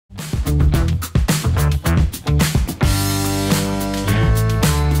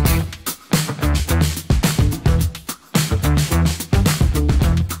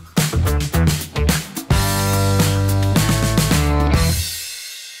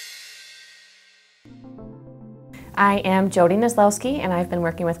I am Jodi Nieslowski, and I've been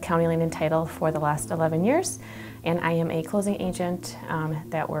working with County Land and Title for the last 11 years. And I am a closing agent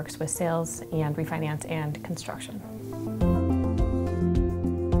that works with sales and refinance and construction.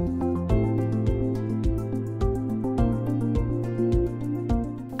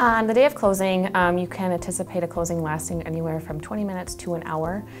 On the day of closing, you can anticipate a closing lasting anywhere from 20 minutes to an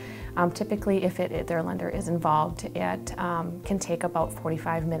hour. Typically, if their lender is involved, it can take about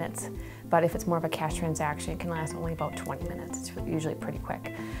 45 minutes. But if it's more of a cash transaction, it can last only about 20 minutes. It's usually pretty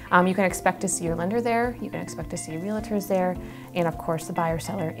quick. You can expect to see your lender there, you can expect to see realtors there, and of course the buyer,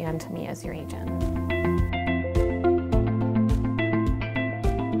 seller, and me as your agent.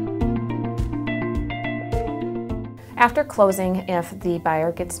 After closing, if the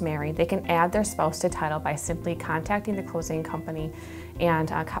buyer gets married, they can add their spouse to title by simply contacting the closing company and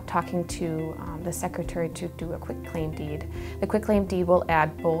talking to the secretary to do a quitclaim deed. The quitclaim deed will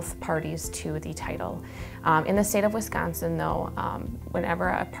add both parties to the title. In the state of Wisconsin, though, whenever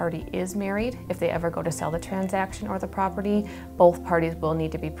a party is married, if they ever go to sell the transaction or the property, both parties will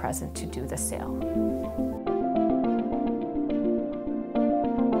need to be present to do the sale.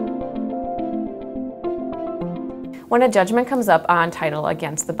 When a judgment comes up on title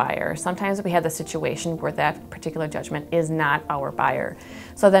against the buyer, sometimes we have the situation where that particular judgment is not our buyer.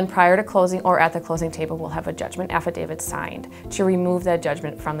 So then prior to closing or at the closing table, we'll have a judgment affidavit signed to remove that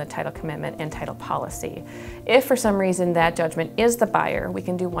judgment from the title commitment and title policy. If for some reason that judgment is the buyer, we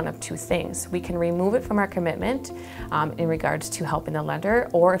can do one of two things. We can remove it from our commitment in regards to helping the lender,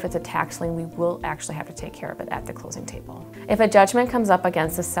 or if it's a tax lien, we will actually have to take care of it at the closing table. If a judgment comes up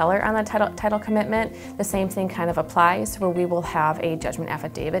against the seller on the title commitment, the same thing kind of applies, where we will have a judgment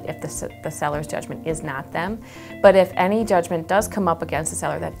affidavit if the seller's judgment is not them. But if any judgment does come up against the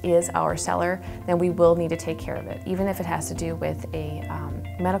seller that is our seller, then we will need to take care of it, even if it has to do with a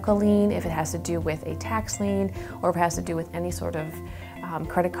medical lien, if it has to do with a tax lien, or if it has to do with any sort of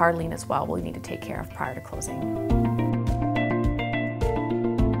credit card lien as well, we'll need to take care of prior to closing.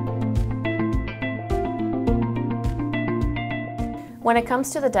 When it comes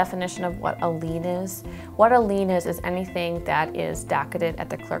to the definition of what a lien is anything that is docketed at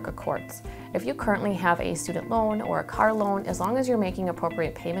the clerk of courts. If you currently have a student loan or a car loan, as long as you're making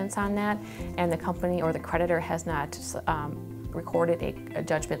appropriate payments on that and the company or the creditor has not recorded a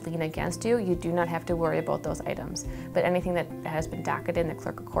judgment lien against you, you do not have to worry about those items. But anything that has been docketed in the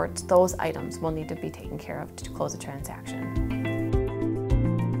clerk of courts, those items will need to be taken care of to close the transaction.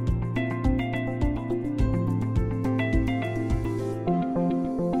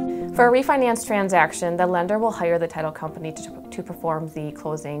 For a refinance transaction, the lender will hire the title company to perform the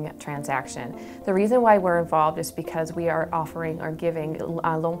closing transaction. The reason why we're involved is because we are offering or giving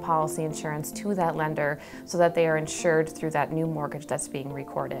loan policy insurance to that lender so that they are insured through that new mortgage that's being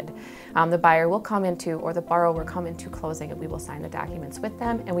recorded. The buyer will come into, or the borrower will come into closing, and we will sign the documents with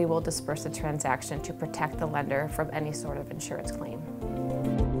them, and we will disperse the transaction to protect the lender from any sort of insurance claim.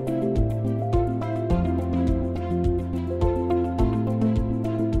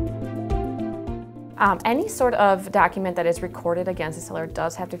 Any sort of document that is recorded against the seller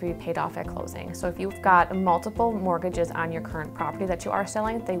does have to be paid off at closing. So if you've got multiple mortgages on your current property that you are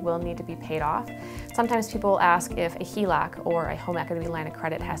selling, they will need to be paid off. Sometimes people will ask if a HELOC or a home equity line of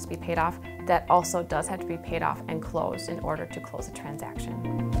credit has to be paid off. That also does have to be paid off and closed in order to close a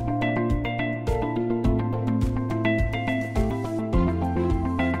transaction.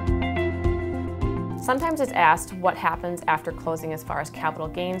 Sometimes it's asked what happens after closing as far as capital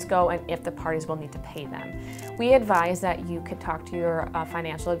gains go and if the parties will need to pay them. We advise that you could talk to your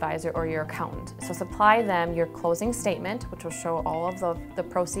financial advisor or your accountant. So supply them your closing statement, which will show all of the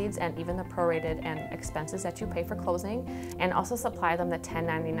proceeds and even the prorated and expenses that you pay for closing, and also supply them the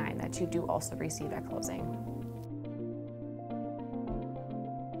 1099 that you do also receive at closing.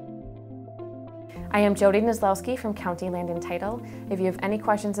 I am Jodi Nieslowski from County Land and Title. If you have any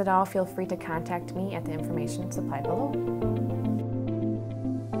questions at all, feel free to contact me at the information supplied below.